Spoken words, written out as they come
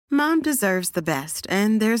Mom deserves the best,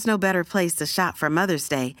 and there's no better place to shop for Mother's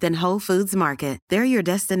Day than Whole Foods Market. They're your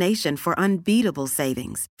destination for unbeatable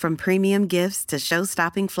savings, from premium gifts to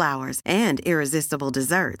show-stopping flowers and irresistible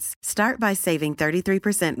desserts. Start by saving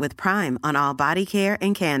 33% with Prime on all body care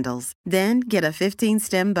and candles. Then get a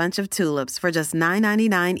 15-stem bunch of tulips for just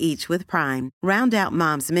 $9.99 each with Prime. Round out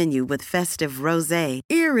Mom's menu with festive rosé,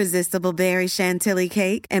 irresistible berry chantilly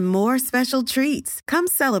cake, and more special treats. Come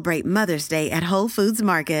celebrate Mother's Day at Whole Foods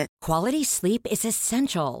Market. Quality sleep is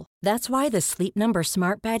essential. That's why the Sleep Number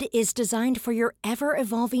Smart Bed is designed for your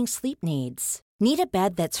ever-evolving sleep needs. Need a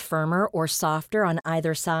bed that's firmer or softer on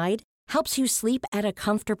either side? Helps you sleep at a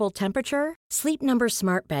comfortable temperature? Sleep Number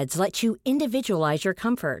Smart Beds let you individualize your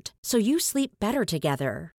comfort, so you sleep better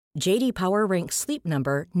together. J.D. Power ranks Sleep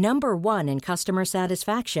Number number 1 in customer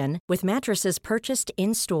satisfaction with mattresses purchased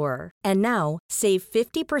in-store. And now, save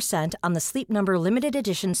 50% on the Sleep Number Limited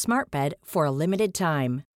Edition Smart Bed for a limited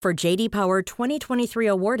time. For J.D. Power 2023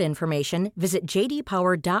 award information, visit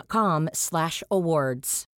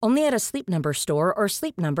jdpower.com/awards. Only at a Sleep Number store or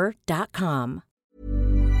sleepnumber.com.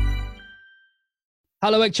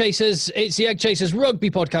 Hello, Egg Chasers. It's the Egg Chasers Rugby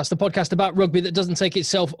Podcast, the podcast about rugby that doesn't take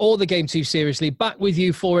itself or the game too seriously. Back with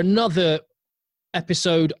you for another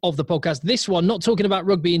episode of the podcast. This one, not talking about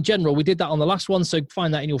rugby in general. We did that on the last one, so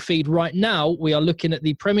find that in your feed. Right now, we are looking at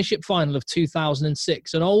the Premiership Final of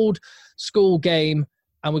 2006, an old school game,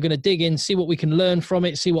 and we're going to dig in, see what we can learn from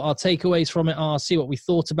it, see what our takeaways from it are, see what we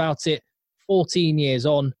thought about it 14 years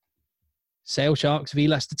on. Sale Sharks v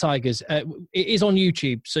Leicester Tigers. It is on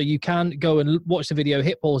YouTube, so you can go and watch the video,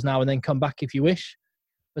 hit pause now, and then come back if you wish.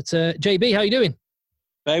 But JB, how you doing?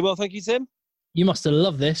 Very well, thank you, Tim. You must have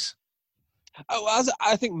loved this. Oh, as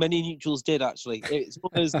I think many neutrals did, actually. It's one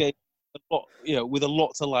of those games, with a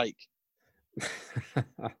lot to like.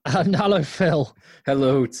 And hello, Phil.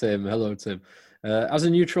 Hello, Tim. As a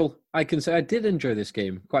neutral, I can say I did enjoy this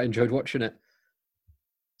game. Quite enjoyed watching it.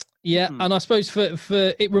 Yeah, and I suppose for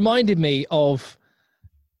it reminded me of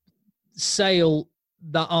Sale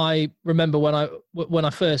that I remember when I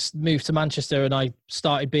first moved to Manchester and I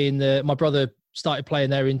started being my brother started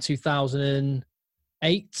playing there in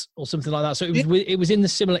 2008 or something like that. So it was in the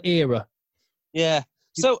similar era. Yeah.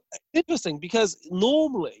 So interesting because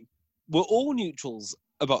normally we're all neutrals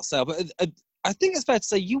about Sale, but I think it's fair to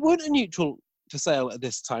say you weren't a neutral for Sale at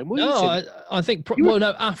this time, were you? No, I think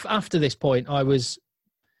after this point I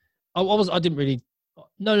didn't really.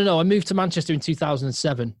 No. I moved to Manchester in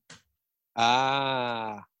 2007.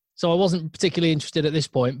 Ah. So I wasn't particularly interested at this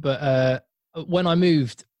point, but when I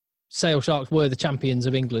moved, Sale Sharks were the champions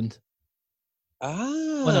of England.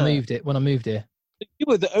 Ah. When I moved here. You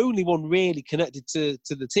were the only one really connected to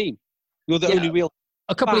the team. You were the only real.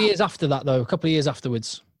 A couple of years after that, though. A couple of years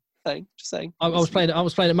afterwards. Just saying. I was playing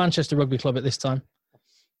at Manchester Rugby Club at this time.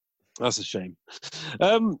 That's a shame.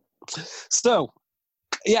 So.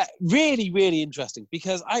 Yeah, really, really interesting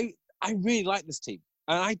because I really like this team.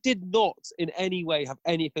 And I did not in any way have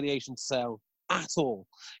any affiliation to Sale at all.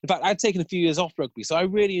 In fact, I'd taken a few years off rugby, so I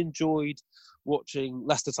really enjoyed watching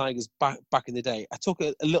Leicester Tigers back in the day. I took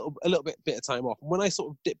a little bit of time off. And when I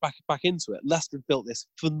sort of dipped back into it, Leicester built this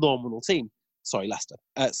phenomenal team. Sorry, Leicester,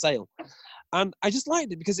 Sale. And I just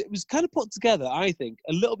liked it because it was kind of put together, I think,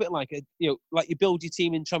 a little bit like like you build your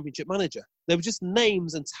team in Championship Manager. There were just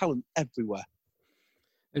names and talent everywhere.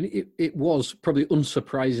 And it was, probably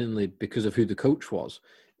unsurprisingly, because of who the coach was,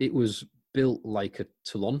 it was built like a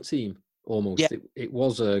Toulon team, almost. Yeah. It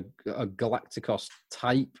was a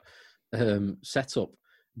Galacticos-type setup.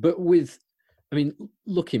 But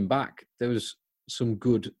looking back, there was some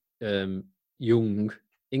good young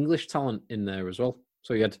English talent in there as well.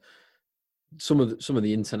 So you had some of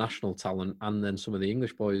the international talent and then some of the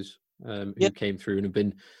English boys who came through and have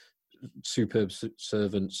been superb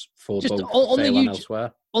servants for both Sale and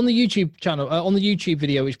elsewhere. On the YouTube channel, on the YouTube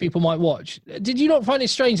video, which people might watch, did you not find it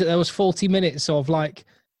strange that there was 40 minutes of like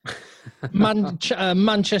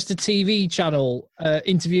Manchester TV channel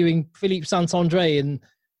interviewing Philippe Saint-André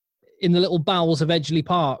in the little bowels of Edgeley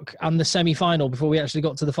Park and the semi-final before we actually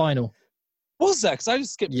got to the final? What was that? Because I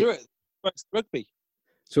just skipped through it. Rugby.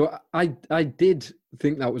 So I did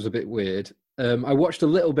think that was a bit weird. I watched a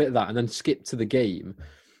little bit of that and then skipped to the game.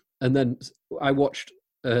 And then I watched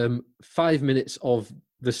 5 minutes of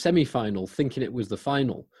the semi-final, thinking it was the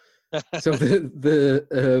final. So I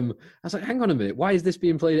was like, hang on a minute, why is this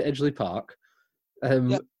being played at Edgeley Park?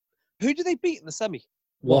 Who did they beat in the semi?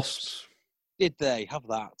 Wasps. Did they have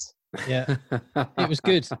that? Yeah, it was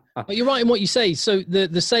good. But you're right in what you say. So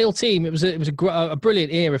the Sale team, it was a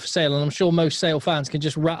brilliant era for Sale, and I'm sure most Sale fans can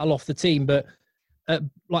just rattle off the team. But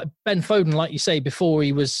like Ben Foden, like you say, before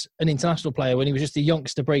he was an international player, when he was just a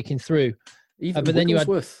youngster breaking through. Even but then you had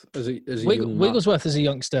Wigglesworth as a young Wigglesworth as a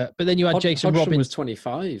youngster, but then you had Jason Hodgson Robins. was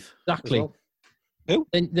 25. Exactly. Well. Who?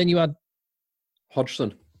 Then you had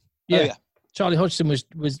Hodgson. Yeah. Oh, yeah. Charlie Hodgson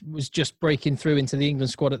was just breaking through into the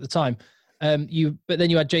England squad at the time. But then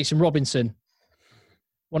you had Jason Robinson,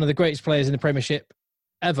 one of the greatest players in the Premiership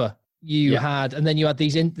ever. And then you had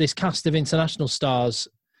this cast of international stars,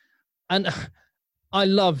 and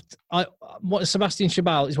Sebastian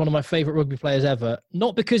Chabal is one of my favourite rugby players ever.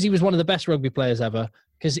 Not because he was one of the best rugby players ever,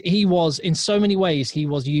 because he was, in so many ways, he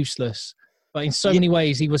was useless, but in so many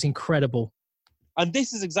ways, he was incredible. And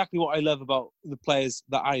this is exactly what I love about the players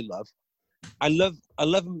that I love. I love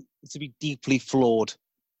them to be deeply flawed.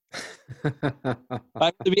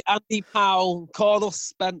 Like to be Andy Powell, Carlos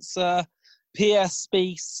Spencer, Pierre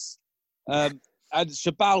Spies, and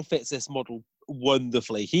Chabal fits this model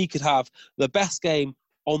wonderfully. He could have the best game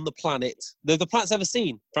on the planet, the planet's ever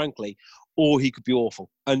seen, frankly, or he could be awful,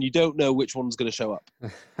 and you don't know which one's going to show up.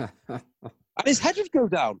 And his head would go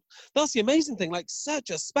down. That's the amazing thing. Like, such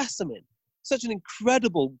a specimen, such an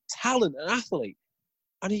incredible talent and athlete,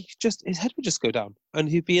 and his head would just go down, and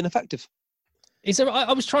he'd be ineffective.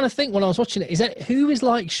 I was trying to think when I was watching it. Who is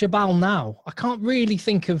like Chabal now? I can't really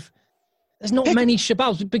think of. There's not many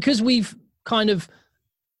Chabals because we've kind of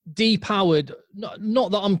depowered.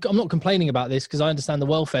 Not that I'm not complaining about this because I understand the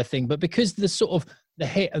welfare thing, but because the sort of the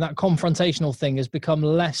hit and that confrontational thing has become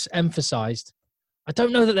less emphasised. I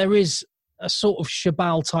don't know that there is a sort of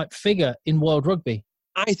Chabal type figure in world rugby.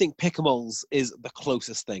 I think Pickamoles is the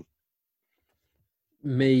closest thing.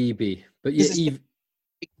 Maybe, but yeah,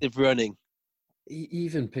 running.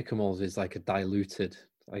 Even Pickamoles is like a diluted.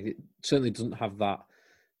 Like, it certainly doesn't have that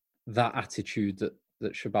attitude that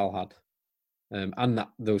Chabal had, and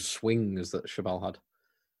those swings that Chabal had.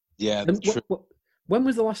 Yeah. When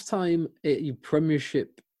was the last time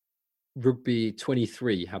Premiership Rugby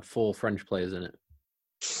 23 had 4 French players in it?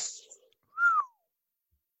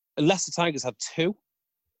 Leicester Tigers had 2.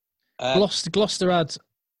 Gloucester had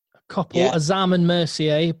a couple, Yeah. Azam and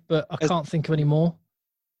Mercier, but I can't think of any more.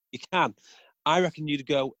 You can. I reckon you'd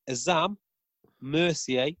go Azam,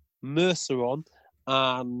 Mercier, Merceron,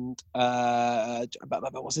 and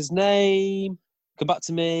what's his name? Come back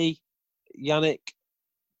to me. Yannick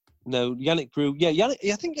Brew. Yeah,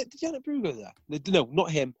 Yannick. I think did Yannick Brew go there? No,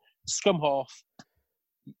 not him. Scrum half.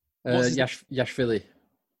 Yashvili.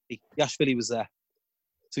 Yashvili was there.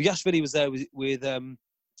 So Yashvili was there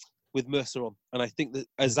with Mercer on, and I think that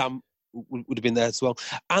Azam would have been there as well.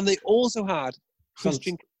 And they also had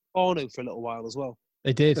Christian Arno for a little while as well.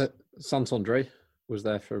 They did. Sant-Andre was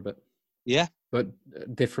there for a bit. Yeah, but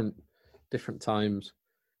different times.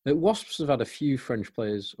 Wasps have had a few French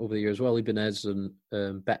players over the years as well. Ibanez and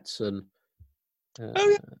Betson.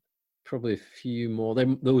 Probably a few more.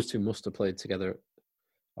 Those two must have played together,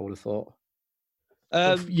 I would have thought.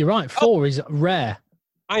 You're right. 4 is rare.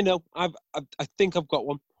 I know. I think I've got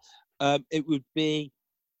one. It would be.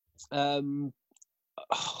 I've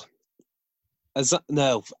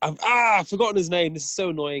forgotten his name. This is so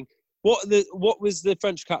annoying. What was the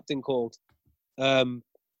French captain called? Which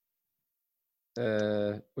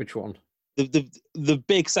one? The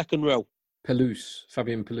big second row.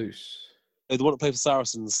 Fabien Pelouse. The one that played for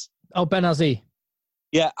Saracens. Oh, Benazi.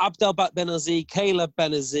 Yeah, Abdelbat Benazi, Caleb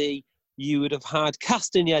Benazi. You would have had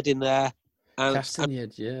Castagned in there.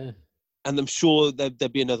 Castagned, yeah. And I'm sure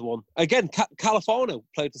there'd be another one. Again, Califano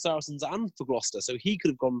played for Saracens and for Gloucester, so he could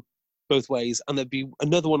have gone both ways. And there'd be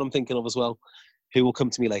another one I'm thinking of as well, who will come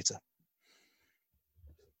to me later.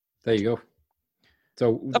 There you go.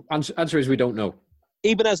 So answer is we don't know.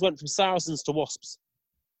 Ibanez went from Saracens to Wasps.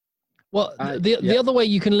 Well, the other way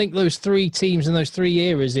you can link those 3 teams and those 3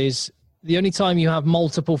 eras is the only time you have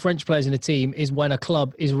multiple French players in a team is when a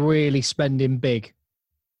club is really spending big.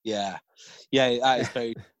 Yeah, that is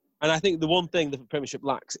very... And I think the one thing the Premiership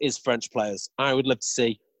lacks is French players. I would love to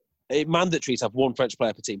see it mandatory to have 1 French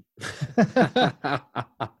player per team.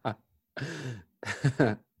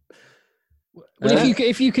 Well,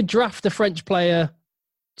 if you could draft a French player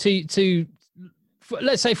to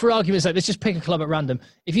let's say for argument's sake, let's just pick a club at random.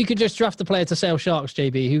 If you could just draft a player to Sale Sharks,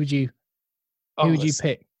 JB, who would you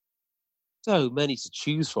pick? So many to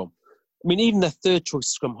choose from. I mean, even their third choice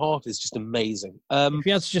scrum half is just amazing. If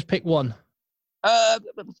you had to just pick one.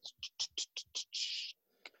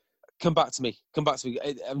 Come back to me.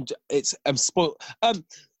 I'm spoiled.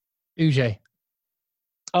 Uge.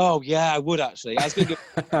 Oh yeah, I would actually. I was going to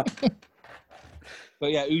go...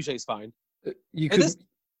 But yeah, Uge's fine. There's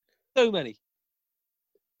so many.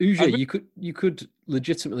 Uge, you could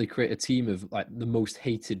legitimately create a team of like the most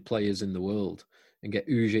hated players in the world and get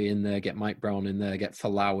Uge in there, get Mike Brown in there, get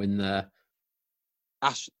Falau in there.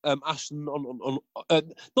 Ashton on not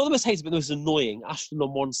the most hated, but the most annoying. Ashton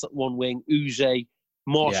on one wing, Uge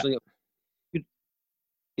marshalling up.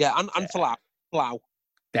 Yeah, and Falau.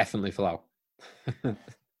 Definitely Falau.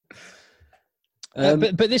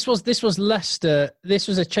 But this was Leicester. This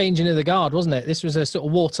was a changing of the guard, wasn't it? This was a sort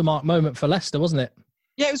of watermark moment for Leicester, wasn't it?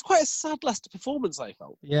 Yeah, it was quite a sad Leicester performance, I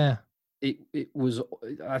felt. Yeah. It was.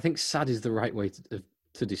 I think sad is the right way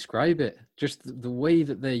to describe it. Just the way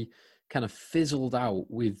that they kind of fizzled out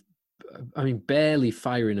with, I mean, barely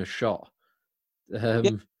firing a shot. Yeah,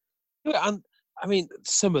 and I mean,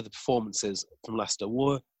 some of the performances from Leicester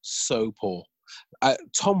were so poor.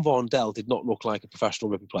 Tom Vondel did not look like a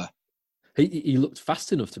professional rugby player. He looked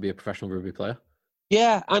fast enough to be a professional rugby player.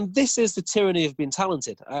 Yeah, and this is the tyranny of being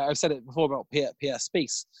talented. I've said it before about Pierre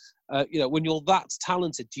Spies. When you're that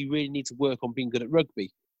talented, do you really need to work on being good at rugby?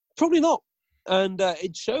 Probably not. And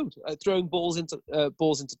it showed. Throwing balls into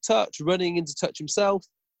touch, running into touch himself.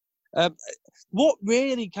 What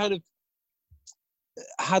really kind of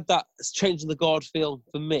had that change in the guard feel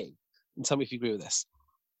for me, and tell me if you agree with this,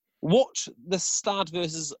 watch the Stad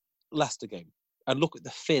versus Leicester game and look at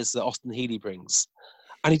the fizz that Austin Healey brings.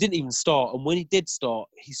 And he didn't even start. And when he did start,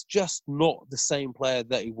 he's just not the same player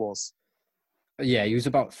that he was. Yeah, he was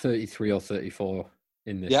about 33 or 34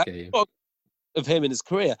 in this game. Of him in his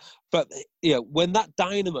career. But, when that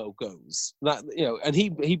dynamo goes, and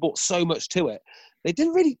he brought so much to it, I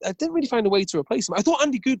didn't really find a way to replace him. I thought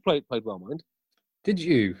Andy Good played well, mind. Did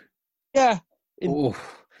you? Yeah.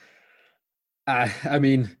 I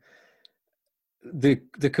mean,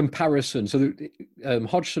 the comparison. So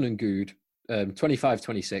Hodgson and Good,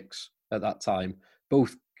 25-26 at that time,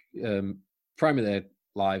 both prime of their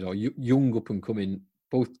lives or young up and coming,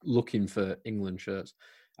 both looking for England shirts.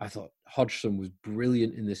 I thought Hodgson was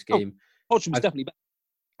brilliant in this game. Hodgson was definitely better.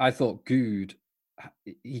 I thought Good,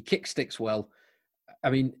 he kick sticks well. I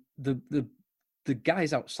mean, the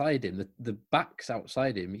guys outside him, the backs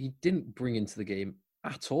outside him, he didn't bring into the game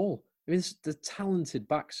at all. I mean, it's the talented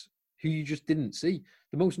backs who you just didn't see.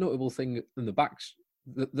 The most notable thing in the backs,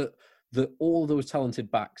 that all those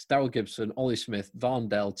talented backs, Darryl Gibson, Ollie Smith,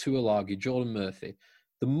 Vondel, Tuolagi, Jordan Murphy,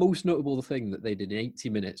 the most notable thing that they did in 80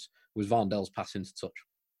 minutes was Vondel's pass into touch.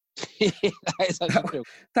 That is actually true.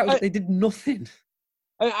 They did nothing.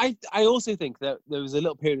 I also think that there was a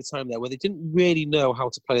little period of time there where they didn't really know how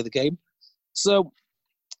to play the game. So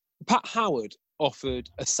Pat Howard offered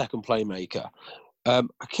a second playmaker. I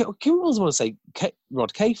want to say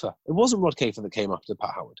Rod Kafer. It wasn't Rod Kafer that came after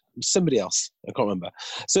Pat Howard. It was somebody else. I can't remember.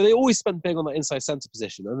 So they always spent big on that inside centre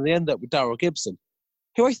position, and they ended up with Darryl Gibson,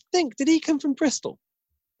 who I think, did he come from Bristol?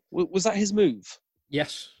 Was that his move?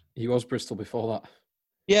 Yes, he was Bristol before that.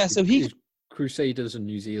 Yeah, so he Crusaders and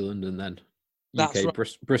New Zealand, and then UK,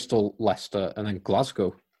 right. Bristol, Leicester, and then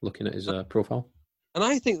Glasgow. Looking at his profile, and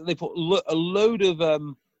I think that they put a load of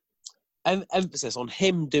emphasis on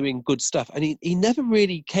him doing good stuff, and he never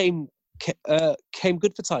really came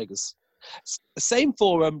good for Tigers. Same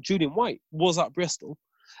for Julian White, was at Bristol,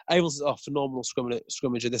 able to phenomenal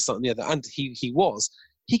scrummager, this, that, and the other, and he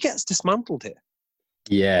gets dismantled here.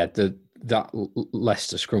 Yeah, that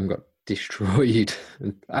Leicester scrum got destroyed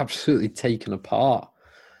and absolutely taken apart.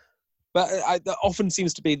 But that often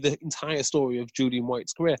seems to be the entire story of Julian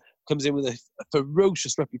White's career. Comes in with a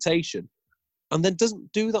ferocious reputation and then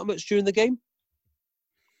doesn't do that much during the game.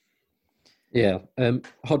 Yeah.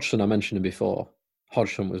 Hodgson, I mentioned him before.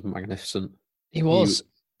 Hodgson was magnificent. He was.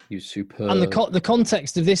 He was superb. And the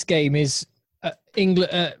context of this game is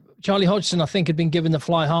England. Charlie Hodgson, I think, had been given the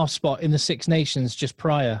fly half spot in the Six Nations just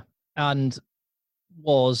prior and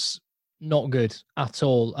was not good at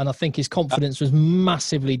all. And I think his confidence was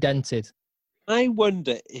massively dented. I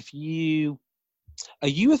wonder if are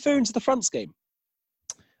you referring to the France game?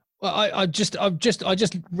 Well, I just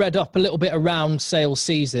read up a little bit around Sale's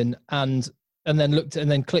season and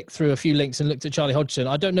then clicked through a few links and looked at Charlie Hodgson.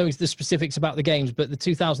 I don't know the specifics about the games, but the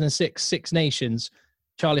 2006 Six Nations,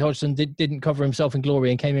 Charlie Hodgson didn't cover himself in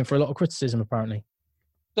glory and came in for a lot of criticism, apparently.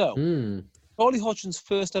 So, Charlie Hodgson's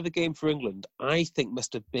first ever game for England, I think,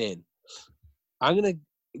 must have been, I'm going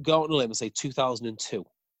to go out on a limb and say 2002.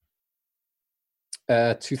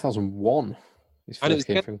 2001.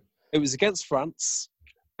 It was against France,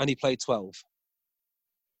 and he played 12.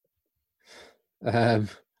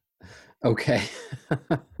 Okay.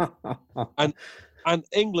 and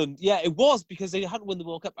England, yeah, it was because they hadn't won the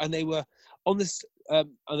World Cup, and they were on this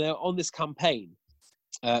campaign,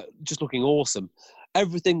 just looking awesome.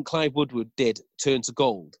 Everything Clive Woodward did turned to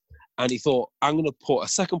gold, and he thought, I'm going to put a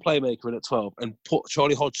second playmaker in at 12 and put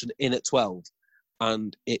Charlie Hodgson in at 12,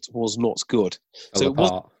 and it was not good. So it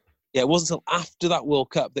wasn't until after that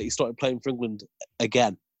World Cup that he started playing for England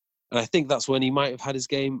again. And I think that's when he might have had his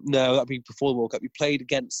game. No, that'd be before the World Cup. He played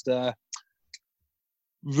against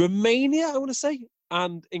Romania, I want to say,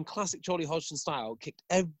 and in classic Charlie Hodgson style, kicked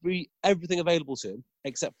everything available to him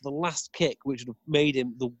except for the last kick, which would have made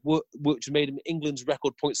him England's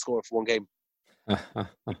record point scorer for one game.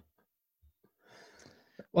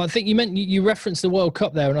 Well, I think you referenced the World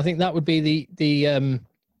Cup there, and I think that would be the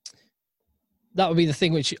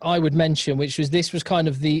thing which I would mention, which was this was kind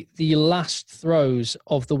of the last throes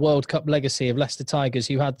of the World Cup legacy of Leicester Tigers,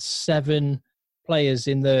 who had 7 players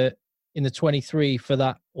in the 23 for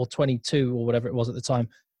that, or 22 or whatever it was at the time,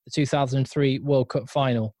 the 2003 World Cup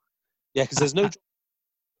final. Yeah, because there's no.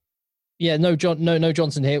 Yeah, no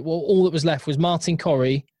Johnson here. Well, all that was left was Martin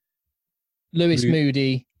Corrie, Lewis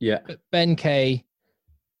Moody, Ben Kay.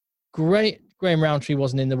 Graham Rowntree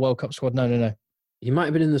wasn't in the World Cup squad. No. He might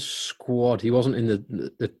have been in the squad. He wasn't in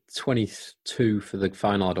the 22 for the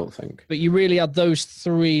final, I don't think. But you really had those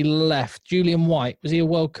 3 left. Julian White, was he a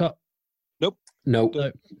World Cup? Nope.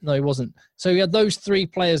 No, he wasn't. So you had those 3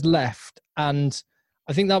 players left, and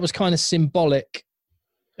I think that was kind of symbolic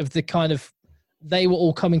of the kind of they were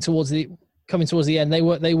all coming towards the end. They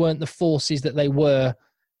weren't the forces that they were,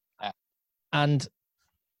 and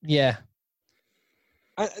yeah.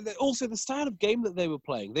 And also the style of game that they were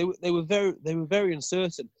playing, they were very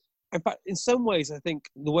uncertain. In fact, in some ways, I think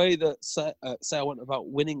the way that Sale went about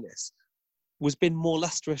winning this was been more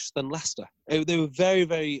Leicesterish than Leicester. They were very,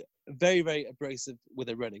 very, very, very abrasive with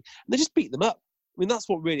their running, and they just beat them up. I mean, that's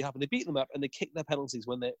what really happened. They beat them up, and they kicked their penalties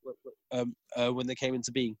when they came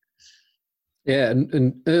into being. Yeah,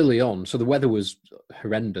 and early on, so the weather was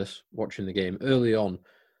horrendous watching the game. Early on,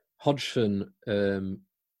 Hodgson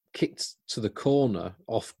kicked to the corner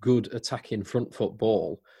off good attacking front foot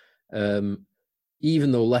ball,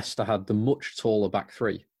 even though Leicester had the much taller back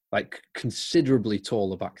 3, like considerably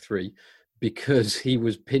taller back 3, because he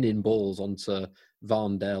was pinning balls onto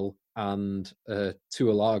Varndell and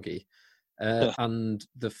Tuilagi. And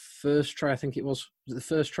the first try, I think it was the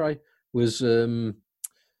first try, was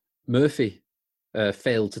Murphy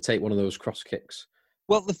failed to take one of those cross kicks.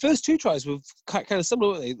 Well, the first 2 tries were kind of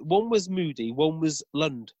similar, weren't they? One was Moody, one was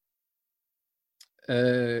Lund.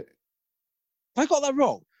 Have I got that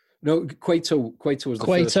wrong? No, Cueto was the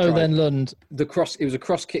first try. Cueto, then Lund. It was a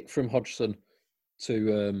cross kick from Hodgson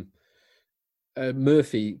to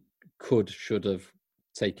Murphy. Should have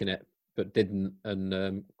taken it, but didn't,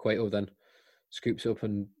 and Cueto then scoops up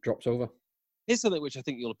and drops over. Here's something which I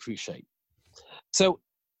think you'll appreciate. So,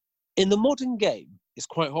 in the modern game, it's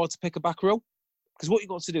quite hard to pick a back row, because what you've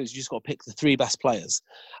got to do is you just got to pick the 3 best players.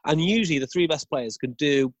 And usually the 3 best players can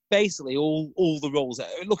do basically all the roles.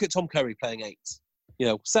 Look at Tom Curry playing 8.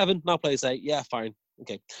 7, now plays 8. Yeah, fine.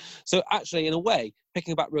 Okay. So actually, in a way,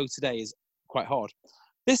 picking a back row today is quite hard.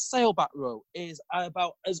 This Sale back row is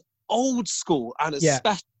about as old school and as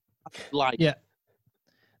special like. Yeah.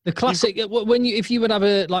 The classic, if you would have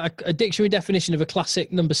a dictionary definition of a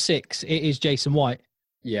classic number 6, it is Jason White.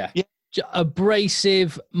 Yeah.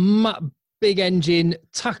 Abrasive, big engine,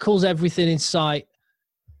 tackles everything in sight.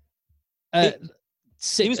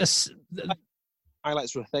 Highlights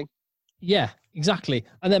were a thing. Yeah, exactly.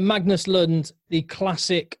 And then Magnus Lund, the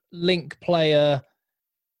classic link player,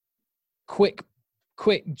 quick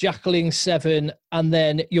jackling 7, and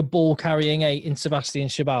then your ball carrying 8 in Sebastian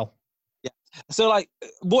Chabal. Yeah. So,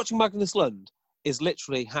 watching Magnus Lund is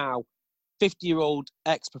literally how 50-year-old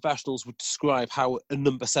ex-professionals would describe how a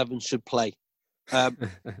number 7 should play.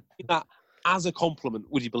 That as a compliment,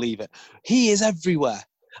 would you believe it? He is everywhere.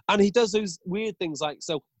 And he does those weird things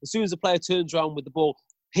so as soon as the player turns around with the ball,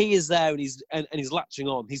 he is there and he's latching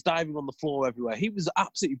on. He's diving on the floor everywhere. He was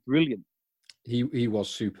absolutely brilliant. He was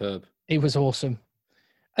superb. He was awesome.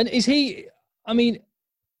 And is he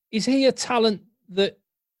a talent that...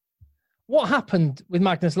 What happened with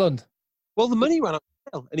Magnus Lund? Well, the money ran out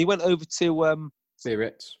and he went over to...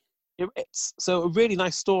 Biarritz. So a really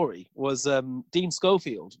nice story was Dean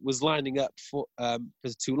Schofield was lining up for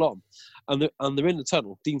Toulon, and they're in the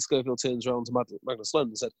tunnel. Dean Schofield turns around to Magnus Lund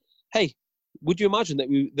and said, "Hey, would you imagine that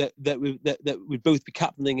we'd both be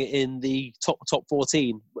captaining in the top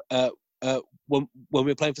 14 when we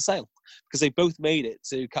were playing for Sale?" Because they both made it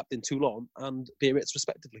to captain Toulon and Biarritz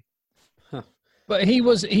respectively. Huh. But he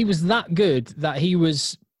was that good that he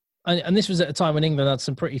was. And this was at a time when England had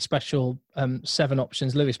some pretty special 7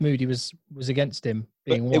 options. Lewis Moody was against him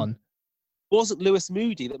being one. It wasn't Lewis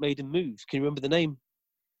Moody that made him move. Can you remember the name?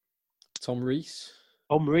 Tom Rees.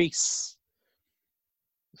 Tom Rees.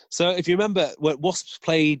 So if you remember, when Wasps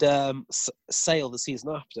played Sale the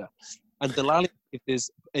season after, and Delali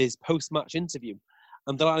his post-match interview.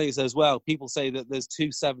 And Delaney says, well, people say that there's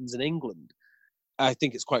 2 sevens in England. I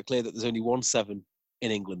think it's quite clear that there's only 1 7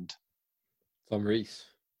 in England. Tom Rees.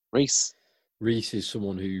 Rees is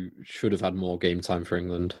someone who should have had more game time for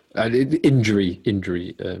England. Injury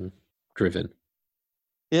driven.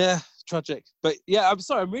 Yeah, tragic. But yeah, I'm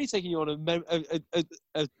sorry. I'm really taking you on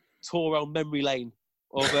a tour around memory lane.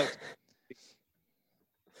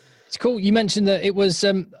 It's cool. You mentioned that it was.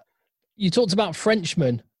 You talked about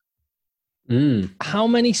Frenchmen. How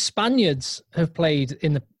many Spaniards have played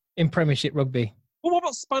in Premiership rugby? Well, what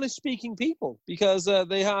about Spanish-speaking people? Because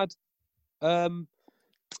they had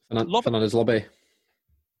Fernandez Lobby.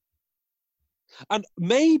 And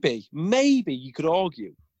maybe you could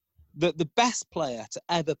argue that the best player to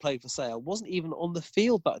ever play for Sale wasn't even on the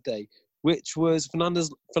field that day, which was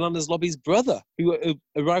Fernandez Lobby's brother, who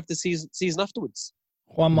arrived the season afterwards.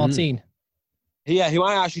 Juan Martin. Yeah, who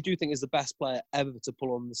I actually do think is the best player ever to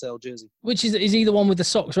pull on the Sale jersey. Which is he the one with the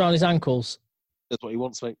socks around his ankles? That's what he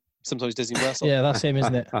wants, mate. Sometimes he doesn't wear socks. Yeah, that's him,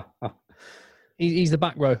 isn't it? He's the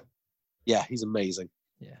back row. Yeah, he's amazing.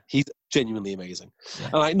 Yeah, he's genuinely amazing. Yeah.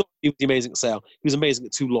 And not he was amazing at Sale. He was amazing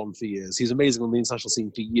at Toulon for years. He was amazing on the international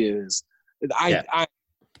scene for years. Now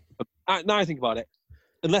I think about it,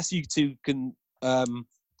 unless you two can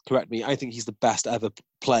correct me, I think he's the best ever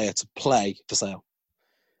player to play for Sale.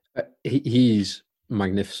 He's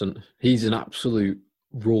magnificent. He's an absolute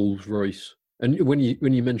Rolls Royce. And when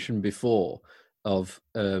you mentioned before of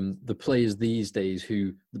the players these days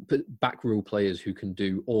back row players who can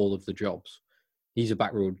do all of the jobs, he's a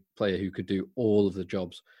back row player who could do all of the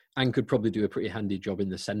jobs and could probably do a pretty handy job in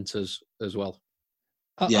the centres as well.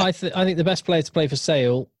 Yeah. I think the best player to play for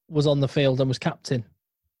Sale was on the field and was captain.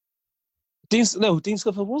 Dean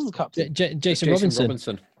Schofield was the captain. Jason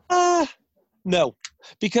Robinson. No,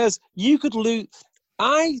 because you could lose.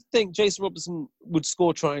 I think Jason Robinson would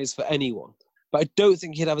score tries for anyone, but I don't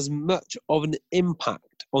think he'd have as much of an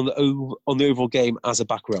impact on the overall game as a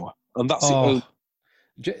back rower. And that's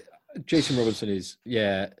Jason Robinson is,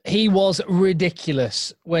 yeah. He was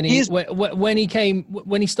ridiculous when he started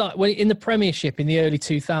in the Premiership in the early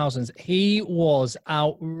 2000s. He was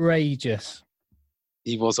outrageous.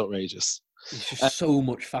 He was outrageous. He's just so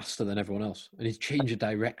much faster than everyone else, and his change of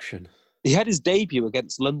direction. He had his debut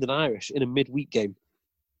against London Irish in a midweek game.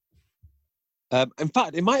 In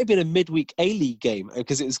fact, it might have been a midweek A-League game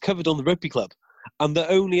because it was covered on the Rugby Club. And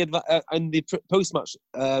the post-match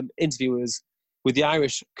interview was with the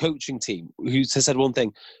Irish coaching team, who said one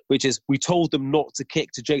thing, which is, we told them not to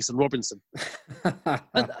kick to Jason Robinson.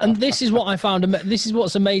 and this is what I found. This is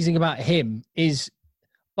what's amazing about him is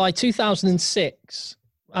by 2006,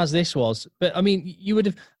 as this was, but I mean, you would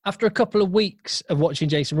have, after a couple of weeks of watching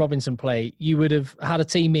Jason Robinson play, you would have had a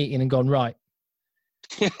team meeting and gone, right,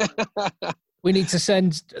 we need to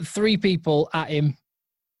send 3 people at him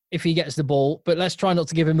if he gets the ball, but let's try not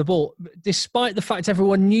to give him the ball. Despite the fact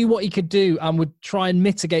everyone knew what he could do and would try and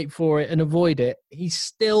mitigate for it and avoid it, he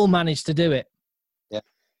still managed to do it. Yeah.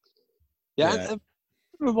 And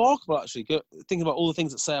remarkable, actually, thinking about all the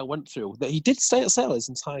things that Sale went through, that he did stay at Sale his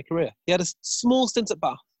entire career. He had a small stint at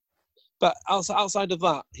Bath, but outside of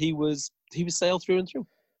that, he was Sale through and through.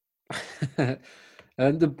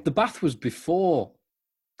 And the Bath was before.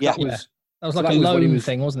 That was like a loan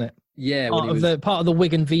thing, wasn't it? Yeah, part of the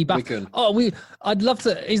Wigan v Bath. Wigan. Oh, I'd love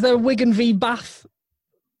to. Is there Wigan v Bath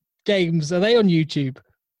games? Are they on YouTube?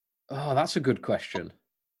 Oh, that's a good question.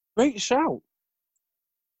 Great shout.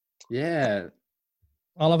 Yeah,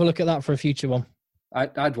 I'll have a look at that for a future one.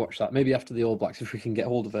 I'd watch that, maybe after the All Blacks if we can get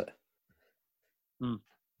hold of it. And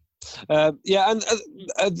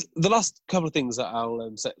the last couple of things that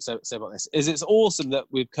I'll say about this is it's awesome that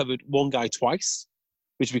we've covered one guy twice,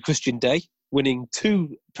 which would be Christian Day, winning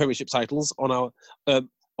 2 Premiership titles on our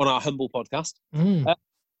humble podcast.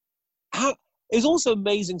 It's also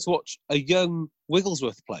amazing to watch a young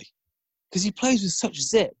Wigglesworth play because he plays with such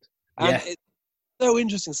zip. And it's so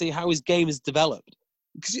interesting to see how his game has developed.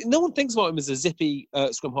 Because no one thinks about him as a zippy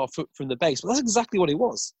scrum half from the base, but that's exactly what he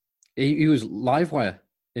was. He was live wire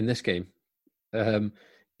in this game.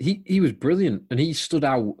 He was brilliant, and he stood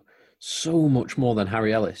out so much more than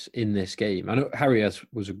Harry Ellis in this game. I know Harry Ellis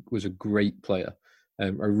was a great player. I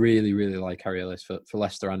really, really like Harry Ellis for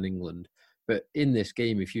Leicester and England. But in this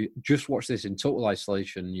game, if you just watch this in total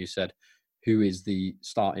isolation, and you said, who is the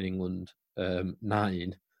starting England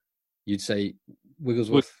 9, you'd say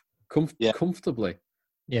Wigglesworth comfortably.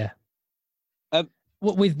 Yeah.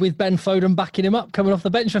 With Ben Foden backing him up, coming off the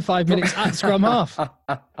bench for 5 minutes at scrum half.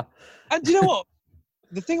 And do you know what?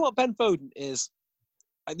 The thing about Ben Foden is,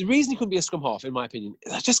 the reason he couldn't be a scrum half, in my opinion,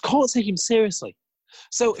 is I just can't take him seriously.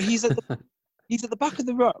 So he's he's at the back of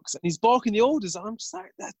the rucks and he's barking the orders. And I'm just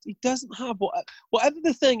like, that he doesn't have whatever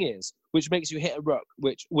the thing is which makes you hit a ruck,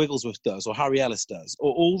 which Wigglesworth does or Harry Ellis does,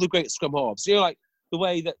 or all the great scrum halves. You know, like the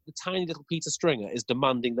way that the tiny little Peter Stringer is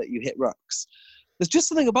demanding that you hit rucks. There's just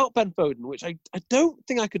something about Ben Foden which I don't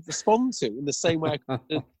think I could respond to in the same way I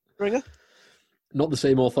could Stringer. Not the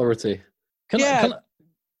same authority.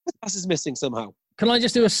 Pass is missing somehow. Can I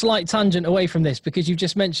just do a slight tangent away from this because you've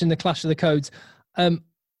just mentioned the Clash of the Codes?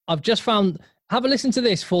 I've just found. Have a listen to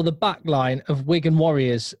this for the back line of Wigan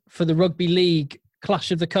Warriors for the Rugby League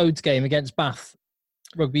Clash of the Codes game against Bath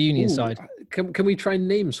Rugby Union side. Can we try and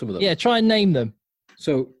name some of them? Yeah, try and name them.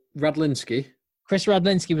 So Radlinski. Chris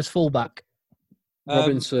Radlinski was fullback.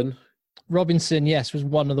 Robinson, yes, was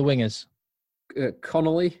one of the wingers.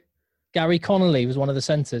 Connolly. Gary Connolly was one of the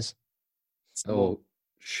centres. Oh,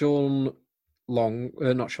 Sean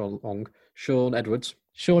Edwards.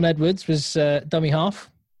 Sean Edwards was dummy half.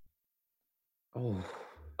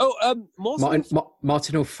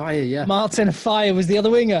 Martin O'Fire, yeah. Martin O'Fire was the other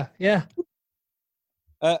winger, yeah.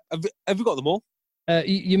 Have you got them all?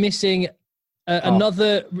 You're missing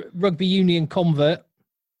another rugby union convert.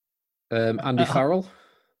 Andy Farrell?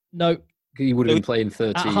 No. He would have been playing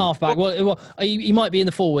 13. At half-back. Well, he might be in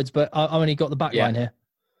the forwards, but I only got the back line here.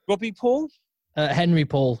 Robbie Paul? Henry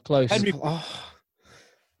Paul, close. Nice.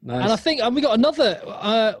 And I think we've got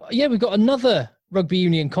another rugby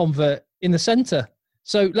union convert in the centre.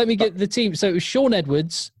 So let me get the team. So it was Sean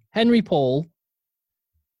Edwards, Henry Paul,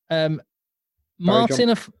 Gary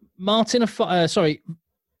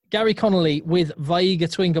Connolly with Vaiga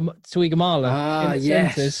Tuigamala in the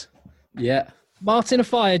centres. Yeah. Martin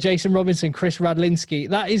O'Fire, Jason Robinson, Chris Radlinski.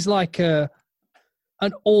 That is like an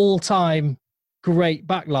all-time great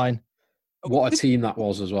backline. What a team that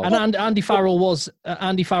was as well. And Andy Farrell was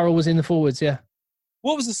in the forwards, yeah.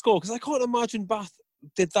 What was the score? Because I can't imagine Bath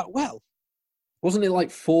did that well. Wasn't it like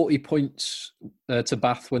 40 points to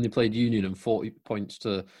Bath when they played Union and 41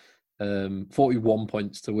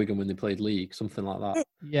 points to Wigan when they played League, something like that?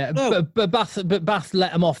 Yeah, no. but Bath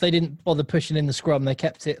let them off. They didn't bother pushing in the scrum. They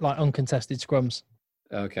kept it like uncontested scrums.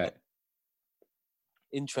 Okay.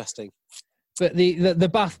 Interesting. But the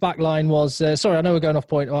Bath back line was, sorry, I know we're going off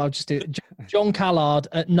point. I'll just do it. John Callard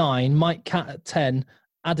at 9, Mike Catt at 10,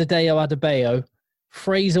 Adedeo Adebayo,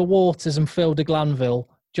 Fraser Waters and Phil de Glanville,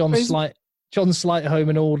 John Slightholme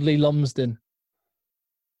and Audley Lumsden.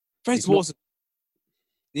 Fraser Waters.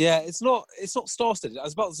 Yeah, it's not star-studded. I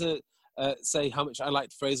was about to say how much I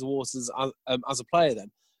liked Fraser Waters as a player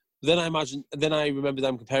then. But then I remember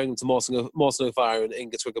them comparing him to Martin O'Fire and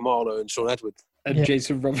Inga Twigamalo and Sean Edwards. And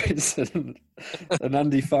Jason Robinson and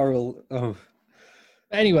Andy Farrell. Oh.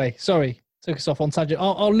 Anyway, sorry, took us off on tangent.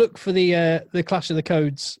 I'll look for the Clash of the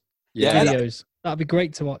Codes videos. That'd be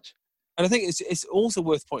great to watch. And I think it's also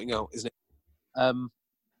worth pointing out, isn't it?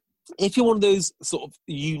 If you're one of those sort of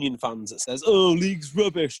Union fans that says, "Oh, League's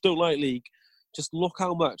rubbish, don't like League," just look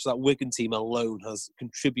how much that Wigan team alone has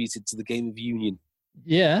contributed to the game of Union.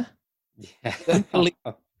 Yeah.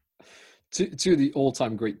 Two of the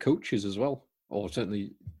all-time great coaches as well, or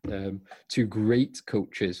certainly two great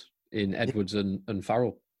coaches in Edwards and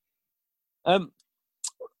Farrell.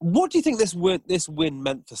 What do you think this win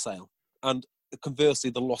meant for Sale, and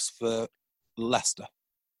conversely the loss for Leicester?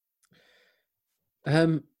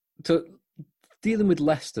 So dealing with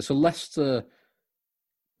Leicester,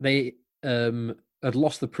 they had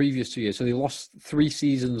lost the previous 2 years, so they lost 3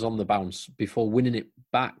 seasons on the bounce before winning it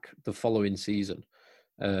back the following season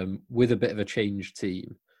with a bit of a changed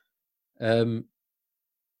team. So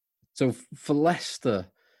for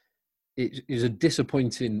Leicester, it is a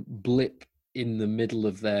disappointing blip in the middle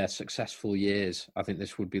of their successful years. I think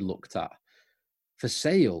this would be looked at. For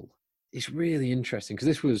Sale, it's really interesting because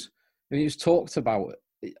it was talked about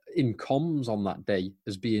in comms on that day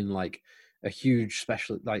as being like a huge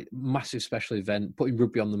massive special event, putting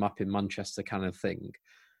rugby on the map in Manchester kind of thing.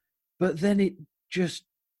 But then it just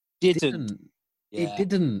didn't. Yeah. It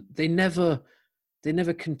didn't. They never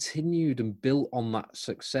continued and built on that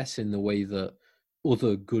success in the way that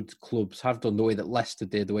other good clubs have done, the way that Leicester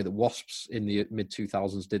did, the way that Wasps in the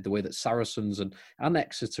mid-2000s did, the way that Saracens and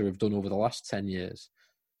Exeter have done over the last 10 years.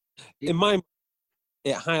 In my mind,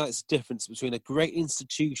 it highlights the difference between a great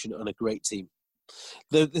institution and a great team.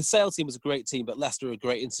 The Sale team was a great team, but Leicester are a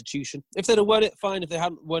great institution. If they'd have won it, fine. If they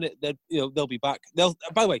hadn't won it, they'll be back. By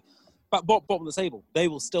the way, bottom of the table, they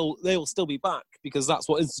will still be back because that's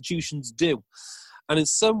what institutions do. And in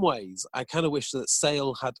some ways, I kind of wish that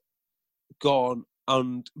Sale had gone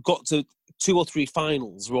and got to 2 or 3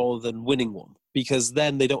 finals rather than winning one, because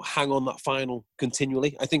then they don't hang on that final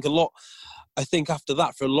continually. I think after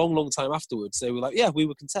that, for a long, long time afterwards, they were like, yeah, we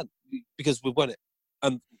were content. because we've won it,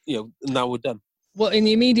 and now we're done. Well, in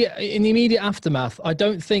the immediate aftermath, I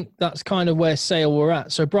don't think that's kind of where Sale were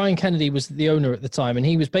at. So Brian Kennedy was the owner at the time, and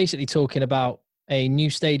he was basically talking about a new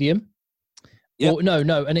stadium. Yep.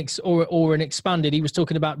 Or an expanded. He was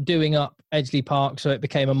talking about doing up Edgeley Park so it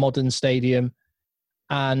became a modern stadium,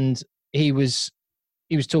 and he was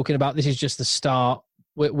talking about this is just the start.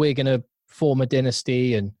 We're going to form a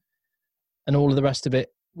dynasty and all of the rest of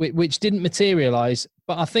it, which didn't materialize.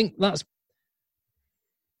 But I think that's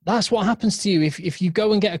what happens to you if you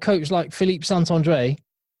go and get a coach like Philippe Saint-André.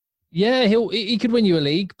 Yeah, he could win you a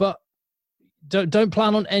league, but don't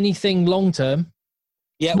plan on anything long term.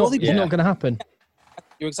 Yeah, it's not going to happen.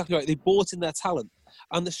 You're exactly right. They bought in their talent,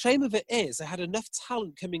 and the shame of it is they had enough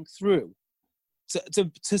talent coming through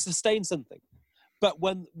to sustain something. But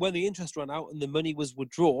when the interest ran out and the money was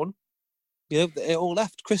withdrawn, it all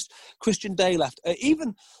left. Christian Day left.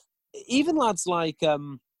 Even lads like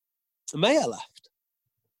Mayer left.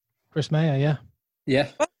 Chris Mayer, yeah.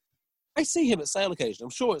 I see him at Sale occasionally.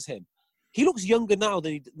 I'm sure it's him. He looks younger now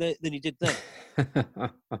than he did then.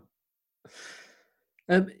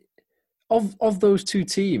 Of those two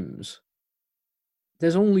teams,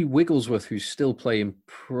 there's only Wigglesworth who's still playing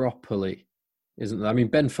properly, isn't there? I mean,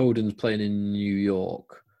 Ben Foden's playing in New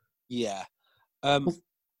York. Yeah.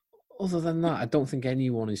 Other than that, I don't think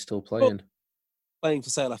anyone is still playing. Playing for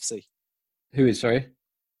Sale FC. Who is, sorry?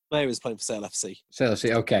 Mayer is playing for Sale FC. Sale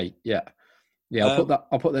FC, okay, yeah. Yeah, I'll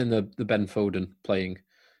put that in the Ben Foden playing.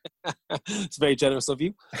 It's very generous of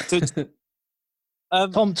you.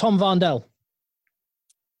 Tom Vandel.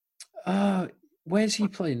 Where's he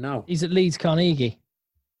playing now? He's at Leeds Carnegie.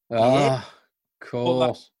 Of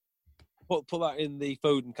course. Put that in the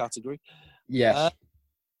Foden category. Yes.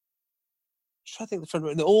 I think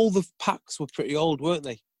all the packs were pretty old, weren't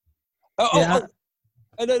they? No,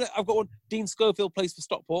 I've got one. Dean Schofield plays for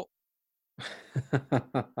Stockport.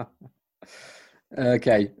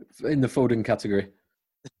 Okay, in the Foden category.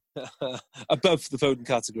 Above the Foden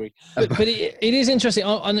category. But it is interesting.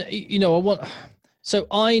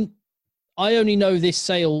 I only know this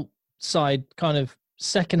Sale side kind of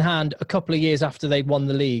secondhand a couple of years after they won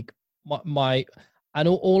the league.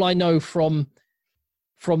 All I know from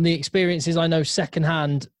the experiences I know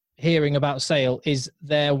secondhand hearing about Sale is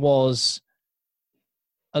there was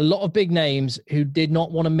a lot of big names who did not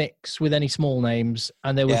want to mix with any small names,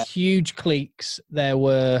 and there were huge cliques.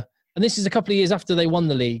 And this is a couple of years after they won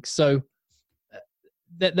the league, so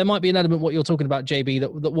there might be an element what you're talking about, JB,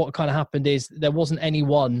 that what kind of happened is there wasn't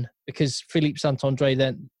anyone, because Philippe Saint-André,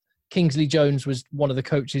 then Kingsley Jones was one of the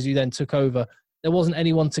coaches who then took over. There wasn't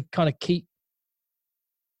anyone to kind of keep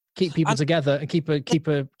people together and keep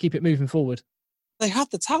it moving forward. They had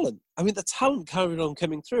the talent. I mean, the talent carried on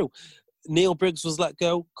coming through. Neil Briggs was let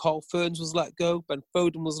go. Carl Ferns was let go. Ben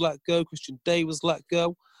Foden was let go. Christian Day was let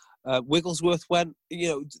go. Wigglesworth went.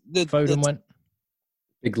 Foden went.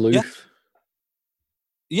 Big Loof.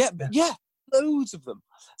 Yeah, loads of them.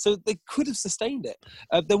 So they could have sustained it.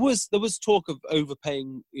 There was talk of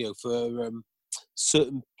overpaying, for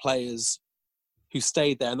certain players who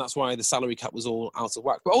stayed there, and that's why the salary cap was all out of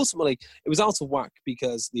whack. But ultimately, it was out of whack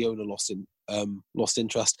because the owner lost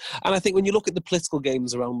interest. And I think when you look at the political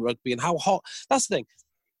games around rugby and how hot, that's the thing.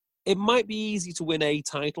 It might be easy to win a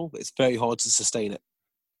title, but it's very hard to sustain it.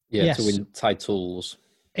 Yeah, yes. To win titles.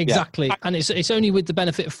 Exactly. Yeah. And it's only with the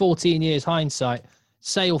benefit of 14 years hindsight.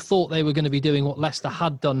 Sale thought they were going to be doing what Leicester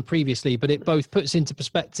had done previously, but it both puts into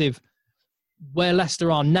perspective where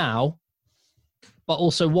Leicester are now, but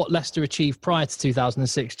also what Leicester achieved prior to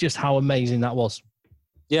 2006, just how amazing that was.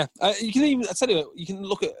 Yeah, you can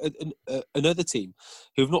look at another team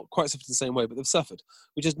who have not quite suffered the same way, but they've suffered,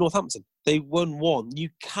 which is Northampton. They won one. You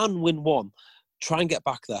can win one. Try and get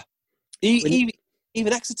back there. Even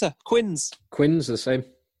Exeter, Quins the same.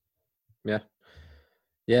 Yeah.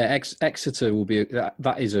 Yeah, Exeter will be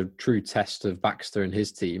that is a true test of Baxter and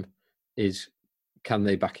his team. Is can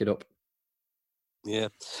they back it up? Yeah.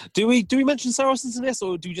 Do we mention Saracens in this,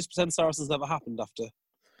 or do we just pretend Saracens never happened after?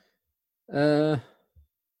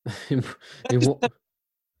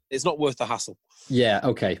 It's not worth the hassle. Yeah.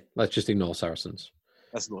 Okay. Let's just ignore Saracens.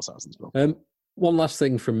 Let's ignore Saracens. Well. One last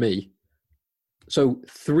thing from me. So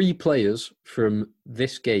 3 players from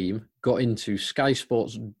this game got into Sky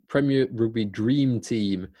Sports Premier Rugby Dream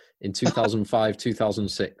Team in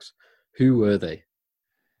 2005-2006. Who were they?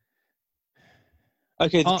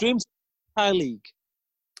 Okay, the Dream entire league.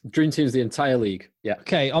 Dream Team's the entire league. Yeah.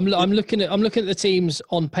 Okay, I'm looking at the teams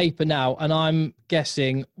on paper now, and I'm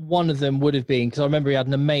guessing one of them would have been, because I remember he had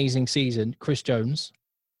an amazing season, Chris Jones.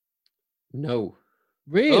 No.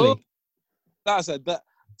 Really? That's it. But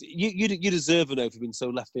you deserve a no for being so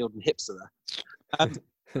left field and hipster there.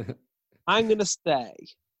 I'm going to say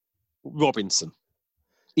Robinson.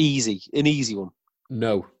 An easy one.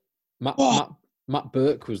 No. Matt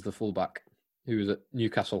Burke was the fullback who was at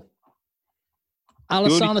Newcastle.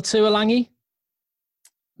 Alassana Tuolangi?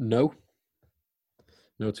 No.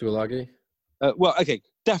 No Tuolangi. Well, okay,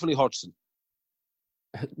 definitely Hodgson.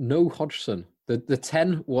 No Hodgson. The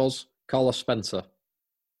 10 was Carlos Spencer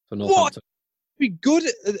for Northampton. Be good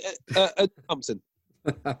at Thompson.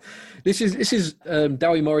 This is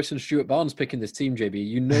Dowie Morris and Stuart Barnes picking this team, JB.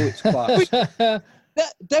 You know it's class.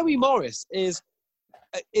 Dewi Morris is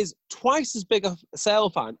twice as big a Sale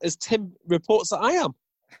fan as Tim reports that I am.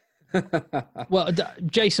 Well,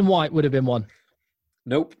 Jason White would have been one.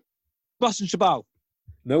 Nope. Sebastian Chabal.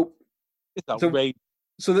 Nope. It's outrageous.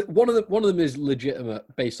 So one of them is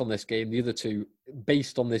legitimate based on this game. The other two,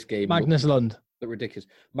 based on this game, Magnus Lund. They're ridiculous.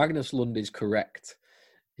 Magnus Lund is correct.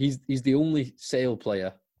 He's the only Sale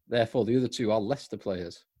player. Therefore, the other two are Leicester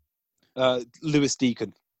players. Lewis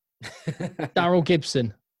Deacon. Daryl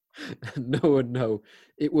Gibson. No.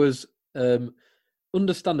 It was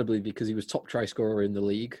understandably because he was top try scorer in the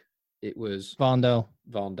league. It was Varndell.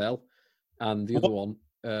 And the other one,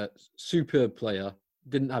 superb player,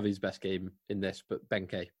 didn't have his best game in this, but Ben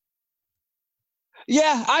Kay.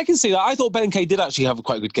 Yeah, I can see that. I thought Ben Kay did actually have a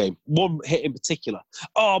quite good game. One hit in particular.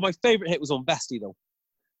 Oh, my favourite hit was on Vesty, though.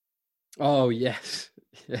 Oh, yes.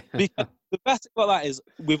 Because the best thing about that is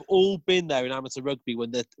we've all been there in amateur rugby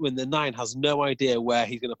when the 9 has no idea where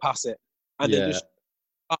he's going to pass it. And then just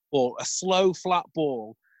a slow, flat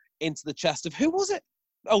ball into the chest of, who was it?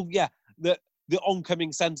 Oh, yeah, the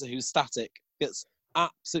oncoming centre who's static gets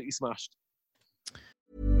absolutely smashed.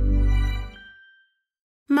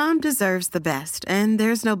 Mom deserves the best, and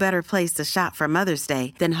there's no better place to shop for Mother's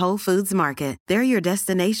Day than Whole Foods Market. They're your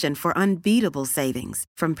destination for unbeatable savings,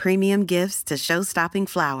 from premium gifts to show-stopping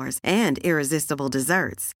flowers and irresistible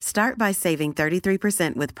desserts. Start by saving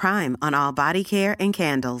 33% with Prime on all body care and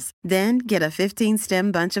candles. Then get a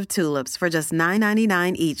 15-stem bunch of tulips for just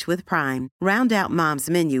 $9.99 each with Prime. Round out Mom's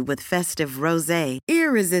menu with festive rosé,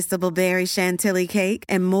 irresistible berry chantilly cake,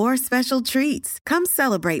 and more special treats. Come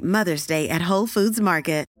celebrate Mother's Day at Whole Foods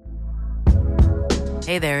Market.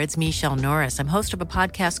 Hey there, it's Michelle Norris. I'm host of a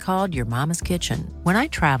podcast called Your Mama's Kitchen. When I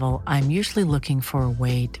travel, I'm usually looking for a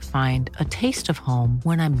way to find a taste of home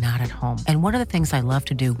when I'm not at home. And one of the things I love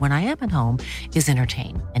to do when I am at home is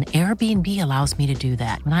entertain. And Airbnb allows me to do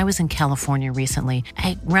that. When I was in California recently,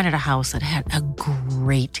 I rented a house that had a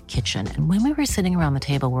great kitchen. And when we were sitting around the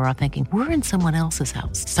table, we were all thinking, we're in someone else's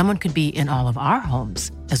house. Someone could be in all of our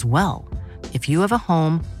homes as well. If you have a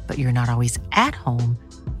home, but you're not always at home,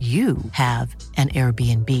 you have an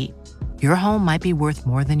Airbnb. Your home might be worth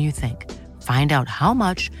more than you think. Find out how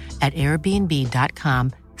much at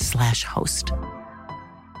airbnb.com/host.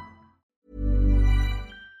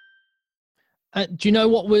 Do you know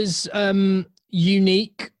what was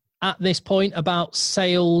unique at this point about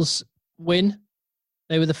Sale's win?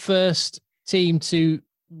 They were the first team to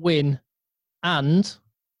win and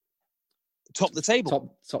Top the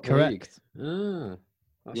table. Top correct. The league.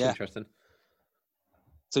 That's interesting.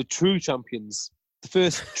 So true champions. The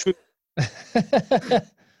first true.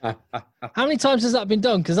 How many times has that been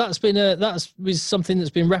done? Because that's was something that's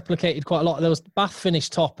been replicated quite a lot. There was Bath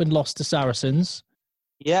finished top and lost to Saracens.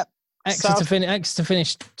 Yep. Exeter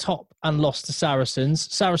finished top and lost to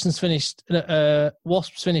Saracens. Saracens finished.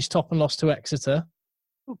 Wasps finished top and lost to Exeter.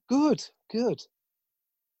 Oh, good.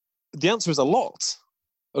 The answer is a lot,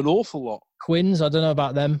 an awful lot. Quins, I don't know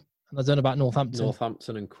about them, and I don't know about Northampton.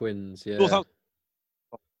 Northampton and Quins, yeah.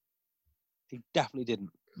 He definitely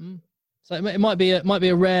didn't. So it might be a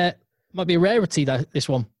rarity this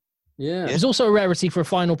one. Yeah. It was also a rarity for a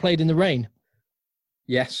final played in the rain.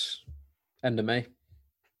 Yes. End of May.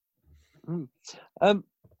 I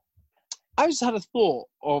just had a thought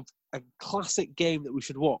of a classic game that we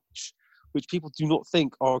should watch, which people do not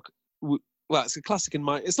think are. Well, it's a classic in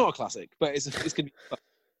my. It's not a classic, but it's going to be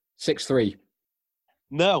 6-3.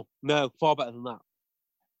 No, far better than that.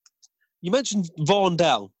 You mentioned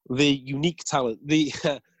Varndell, the unique talent, the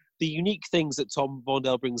unique things that Tom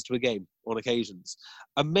Varndell brings to a game on occasions.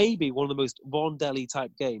 And maybe one of the most Varndell-y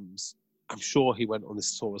type games, I'm sure he went on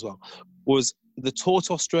this tour as well, was the Tour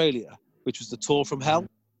to Australia, which was the Tour from Hell,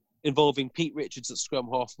 involving Pete Richards at scrum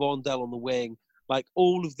half, Varndell on the wing, like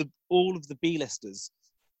all of the B-listers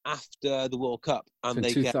after the World Cup. And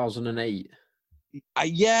in 2008.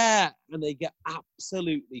 And they get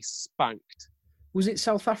absolutely spanked. Was it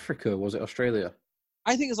South Africa? Was it Australia?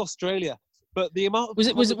 I think it's Australia, but the amount of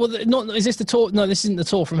was it not? Is this the tour? No, this isn't the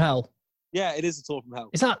Tour from Hell. Yeah, it is the Tour from Hell.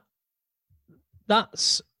 Is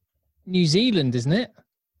that's New Zealand, isn't it?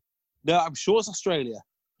 No, I'm sure it's Australia.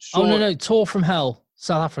 Sure. Oh, no. Tour from Hell,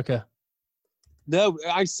 South Africa. No,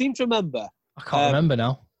 I seem to remember. I can't remember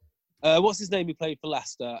now. What's his name? He played for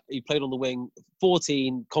Leicester. He played on the wing.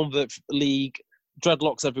 14, convert league,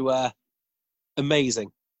 dreadlocks everywhere.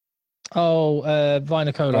 Amazing. Oh,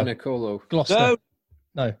 Vinokola. Gloucester.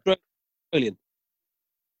 No. Brilliant.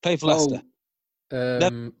 Played for Leicester.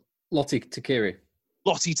 Lottie Takiri.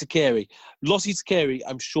 Lottie Takiri,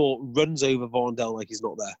 I'm sure, runs over Vondel like he's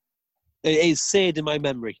not there. It is seared in my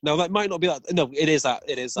memory. Now, that might not be that. No, it is that.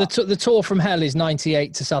 It is that. The Tour from Hell is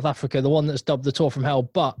 98 to South Africa, the one that's dubbed the Tour from Hell,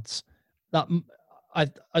 but that I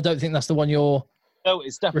don't think that's the one you're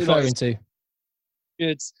it's definitely referring to.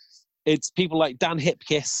 It's people like Dan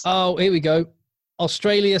Hipkiss. Oh, here we go.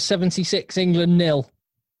 Australia 76, England 0.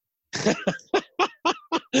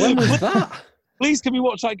 When was that? Please, can we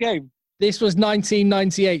watch that game? This was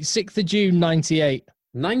 1998, 6th of June, 98.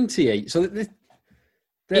 98. So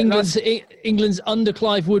England's under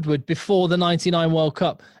Clive Woodward before the 99 World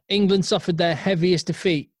Cup. England suffered their heaviest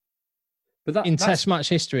defeat in Test match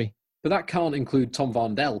history. But that can't include Tom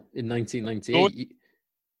Vondel in 1998.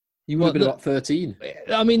 He would have been about 13.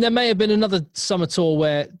 I mean, there may have been another summer tour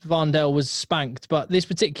where Vondel was spanked, but this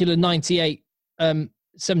particular 98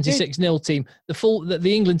 76-0 team,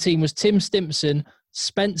 the England team was Tim Stimpson,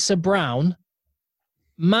 Spencer Brown,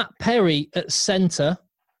 Matt Perry at centre,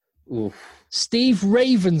 Steve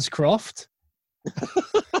Ravenscroft,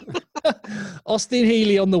 Austin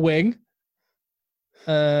Healey on the wing.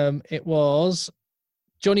 It was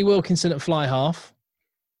Johnny Wilkinson at fly half,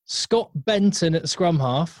 Scott Benton at scrum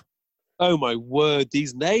half. Oh my word,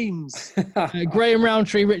 these names. Graham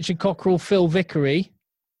Rowntree, Richard Cockerell, Phil Vickery.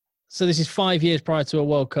 So this is 5 years prior to a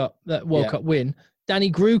World Cup win.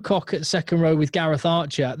 Danny Grucock at second row with Gareth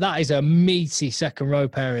Archer. That is a meaty second row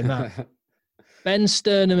pairing, that. Ben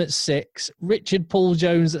Sturnham at 6, Richard Paul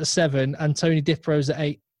Jones at 7, and Tony Diprose at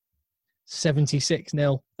 8.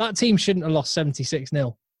 76-0. That team shouldn't have lost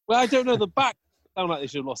 76-0. Well, I don't know. The back sound like they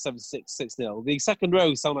should have lost 76-0. The second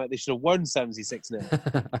row sound like they should have won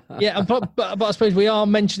 76-0. Yeah, but I suppose we are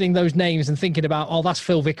mentioning those names and thinking about, that's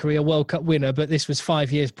Phil Vickery, a World Cup winner, but this was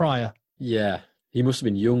 5 years prior. Yeah, he must have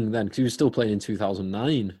been young then because he was still playing in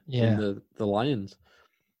 2009 in the Lions.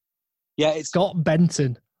 Yeah, it's Scott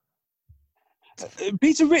Benton.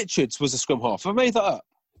 Peter Richards was a scrum half. I made that up.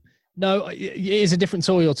 No, it is a different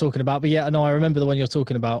tour you're talking about, but yeah, no, I remember the one you're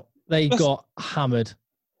talking about. They got hammered.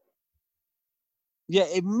 Yeah,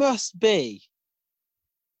 it must be.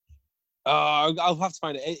 I'll have to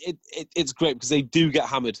find it. It's great because they do get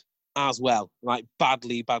hammered as well, like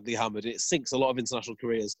badly hammered. It sinks a lot of international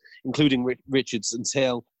careers, including Richards,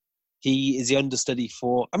 until he is the understudy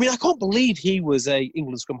for. I mean, I can't believe he was a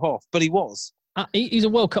England scrum half, but he was. He's a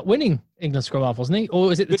World Cup winning England scrum half, wasn't he? Or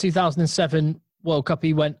was it the 2007 World Cup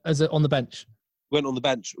he went on the bench? Went on the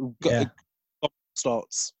bench. Got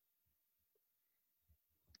starts.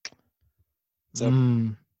 So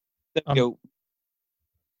there we go.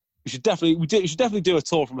 We should definitely do a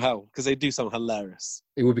tour from hell because they do sound hilarious.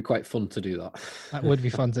 It would be quite fun to do that. That would be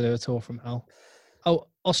fun to do a tour from hell. Oh,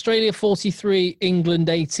 Australia 43, England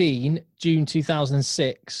 18, June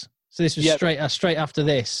 2006. So this was straight after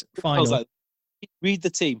this final. Like, read the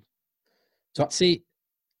team. So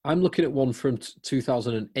I'm looking at one from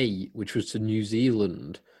 2008, which was to New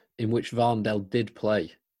Zealand, in which Vondel did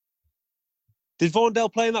play. Did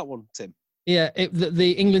Vondel play in that one, Tim? Yeah,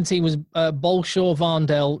 the England team was Bolshaw,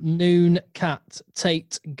 Vondel, Noon, Cat,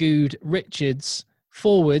 Tate, Good, Richards.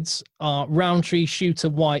 Forwards are Rowntree, Shooter,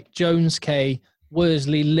 White, Jones, Kay,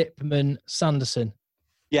 Worsley, Lipman, Sanderson.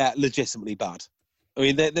 Yeah, legitimately bad.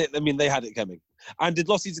 I mean, they had it coming. And did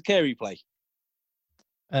Lottie Takiri play?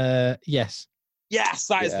 Yes. Yes,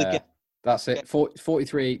 that is the game. That's it.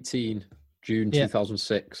 43-18, June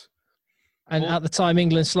 2006. And at the time,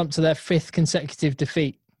 England slumped to their 5th consecutive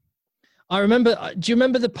defeat. I remember, do you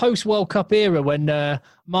remember the post-World Cup era when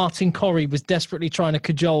Martin Corrie was desperately trying to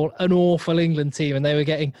cajole an awful England team and they were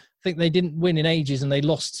getting, I think they didn't win in ages and they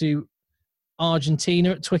lost to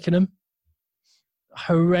Argentina at Twickenham?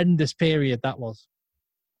 Horrendous period that was.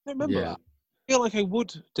 I remember that. I feel like I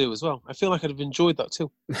would do as well. I feel like I'd have enjoyed that too.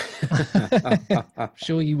 I'm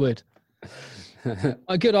sure you would.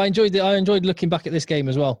 Good. I enjoyed looking back at this game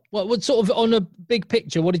as well. What sort of, on a big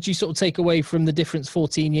picture, what did you sort of take away from the difference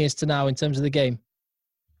 14 years to now in terms of the game?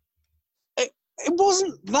 It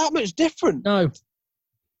wasn't that much different. No. It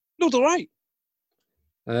was all right.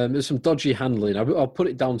 There's some dodgy handling. I'll put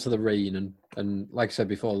it down to the rain, and like I said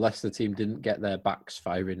before, Leicester team didn't get their backs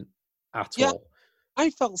firing at all. I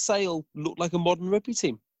felt Sale looked like a modern rugby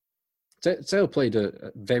team. Sale played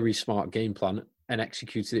a very smart game plan. and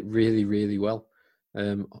executed it really, really well.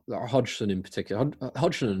 Hodgson in particular,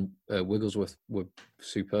 Hodgson and Wigglesworth were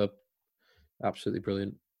superb, absolutely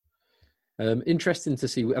brilliant. Interesting to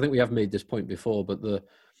see. I think we have made this point before, but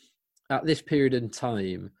at this period in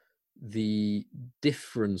time, the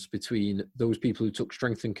difference between those people who took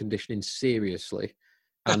strength and conditioning seriously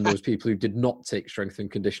and those people who did not take strength and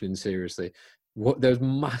conditioning seriously, there's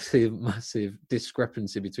massive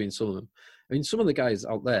discrepancy between some of them. I mean, some of the guys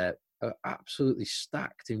out there are absolutely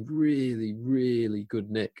stacked in really, really good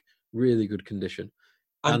nick, really good condition.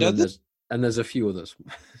 And then there's a few others.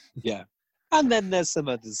 Yeah. And then there's some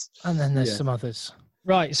others. Some others.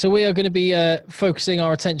 Right, so we are going to be focusing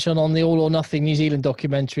our attention on the All or Nothing New Zealand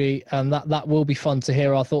documentary, and that will be fun to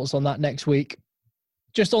hear our thoughts on that next week.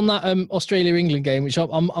 Just on that Australia-England game, which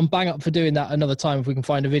I'm bang up for doing that another time if we can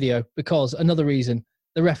find a video, because another reason,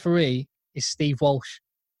 the referee is Steve Walsh.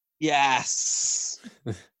 Yes.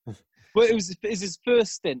 Well, it was his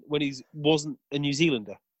first stint when he wasn't a New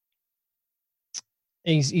Zealander.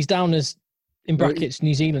 He's down as, in brackets,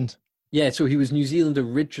 New Zealand. Yeah, so he was New Zealand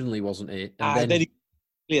originally, wasn't he? And then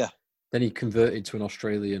he converted to an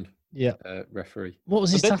Australian referee. What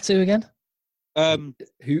was his tattoo again?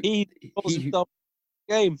 He wasn't the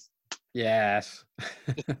game. Yes.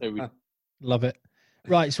 Love it.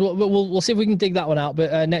 Right, so we'll see if we can dig that one out.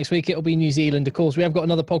 But next week it'll be New Zealand, of course. We have got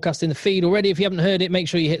another podcast in the feed already. If you haven't heard it, make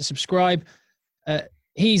sure you hit subscribe.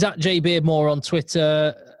 He's at J Beardmore on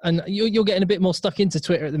Twitter, and you're getting a bit more stuck into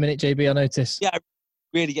Twitter at the minute, JB. I notice. Yeah,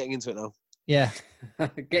 really getting into it now. Yeah,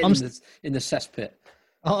 getting in the cesspit.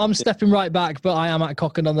 I'm stepping right back, but I am at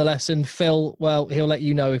Cocker nonetheless. And Phil, well, he'll let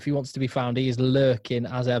you know if he wants to be found. He is lurking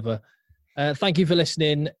as ever. Thank you for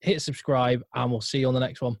listening. Hit subscribe, and we'll see you on the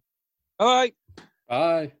next one. All right.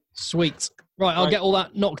 Bye. Sweet. Right, I'll get all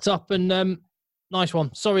that knocked up, and nice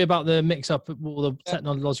one. Sorry about the mix-up or the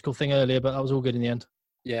technological thing earlier, but that was all good in the end.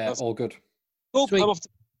 Yeah, that's all good. Cool. I'm off. See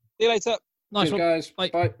you later. Nice Cheers, one,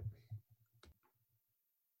 guys. Bye.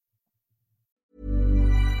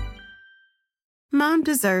 Mom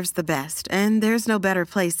deserves the best, and there's no better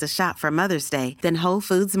place to shop for Mother's Day than Whole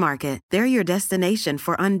Foods Market. They're your destination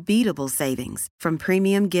for unbeatable savings, from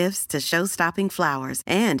premium gifts to show-stopping flowers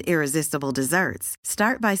and irresistible desserts.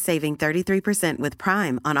 Start by saving 33% with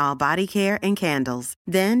Prime on all body care and candles.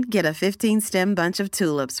 Then get a 15-stem bunch of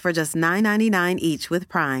tulips for just $9.99 each with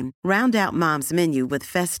Prime. Round out Mom's menu with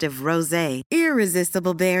festive rosé,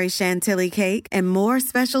 irresistible berry chantilly cake, and more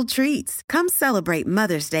special treats. Come celebrate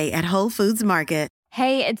Mother's Day at Whole Foods Market.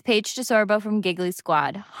 Hey, it's Paige DeSorbo from Giggly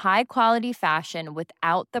Squad. High quality fashion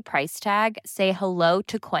without the price tag. Say hello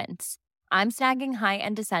to Quince. I'm snagging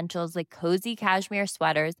high-end essentials like cozy cashmere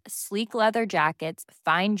sweaters, sleek leather jackets,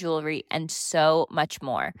 fine jewelry, and so much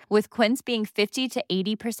more. With Quince being 50 to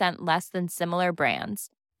 80% less than similar brands.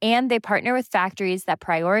 And they partner with factories that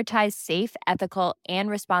prioritize safe, ethical, and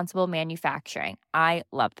responsible manufacturing. I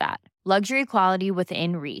love that. Luxury quality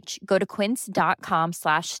within reach. Go to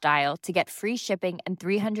quince.com/style to get free shipping and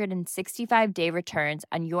 365-day returns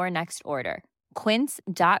on your next order.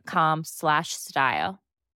 Quince.com/style.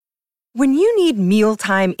 When you need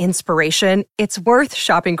mealtime inspiration, it's worth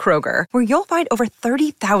shopping Kroger, where you'll find over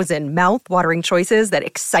 30,000 mouth-watering choices that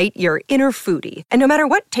excite your inner foodie. And no matter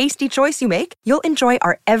what tasty choice you make, you'll enjoy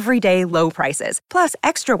our everyday low prices, plus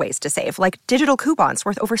extra ways to save, like digital coupons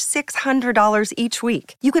worth over $600 each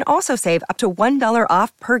week. You can also save up to $1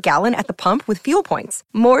 off per gallon at the pump with fuel points.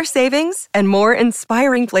 More savings and more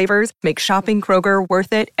inspiring flavors make shopping Kroger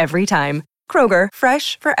worth it every time. Kroger,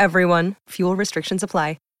 fresh for everyone. Fuel restrictions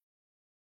apply.